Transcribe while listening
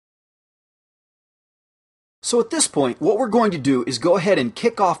So at this point, what we're going to do is go ahead and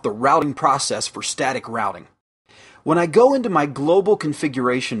kick off the routing process for static routing. When I go into my global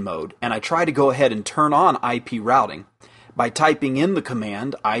configuration mode and I try to go ahead and turn on IP routing by typing in the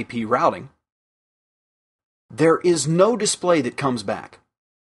command IP routing, there is no display that comes back.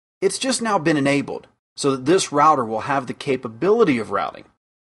 It's just now been enabled so that this router will have the capability of routing.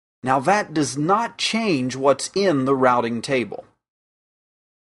 Now that does not change what's in the routing table.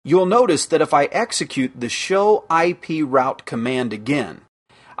 You'll notice that if I execute the show IP route command again,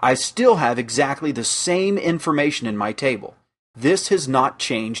 I still have exactly the same information in my table. This has not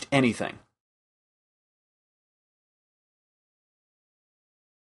changed anything.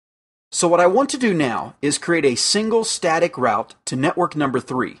 So what I want to do now is create a single static route to network number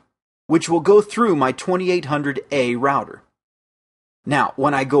 3, which will go through my 2800A router. Now,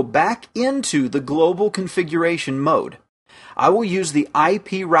 when I go back into the global configuration mode, I will use the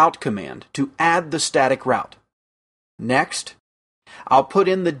IP route command to add the static route. Next, I'll put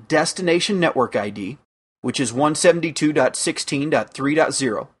in the destination network ID, which is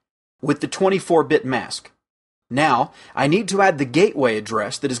 172.16.3.0, with the 24-bit mask. Now, I need to add the gateway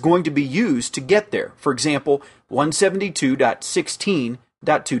address that is going to be used to get there. For example,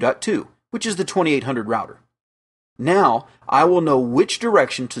 172.16.2.2, which is the 2800 router. Now, I will know which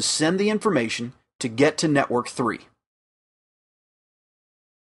direction to send the information to get to network 3.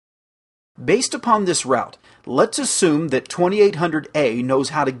 Based upon this route, let's assume that 2800A knows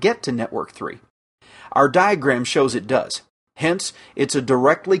how to get to network 3. Our diagram shows it does. Hence, it's a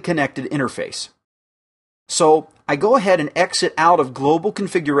directly connected interface. So, I go ahead and exit out of global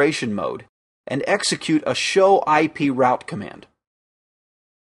configuration mode and execute a show IP route command.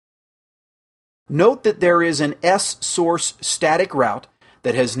 Note that there is an S-source static route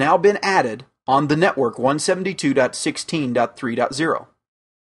that has now been added on the network 172.16.3.0.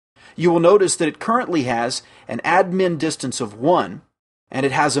 You will notice that it currently has an admin distance of 1 and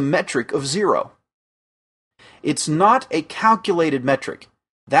it has a metric of 0. It's not a calculated metric.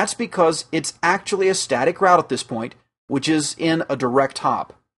 That's because it's actually a static route at this point, which is in a direct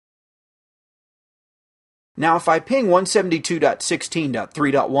hop. Now if I ping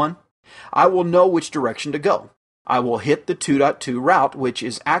 172.16.3.1, I will know which direction to go. I will hit the 2.2 route, which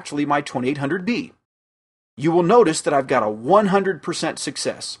is actually my 2800B. You will notice that I've got a 100%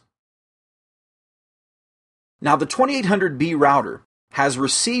 success. Now the 2800B router has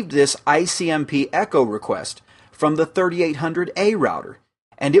received this ICMP echo request from the 3800A router,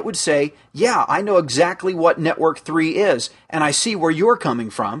 and it would say, yeah, I know exactly what network 3 is, and I see where you're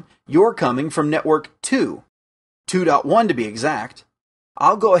coming from. You're coming from network 2, 2.1 to be exact.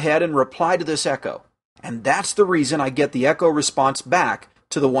 I'll go ahead and reply to this echo, and that's the reason I get the echo response back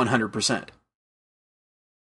to the 100%.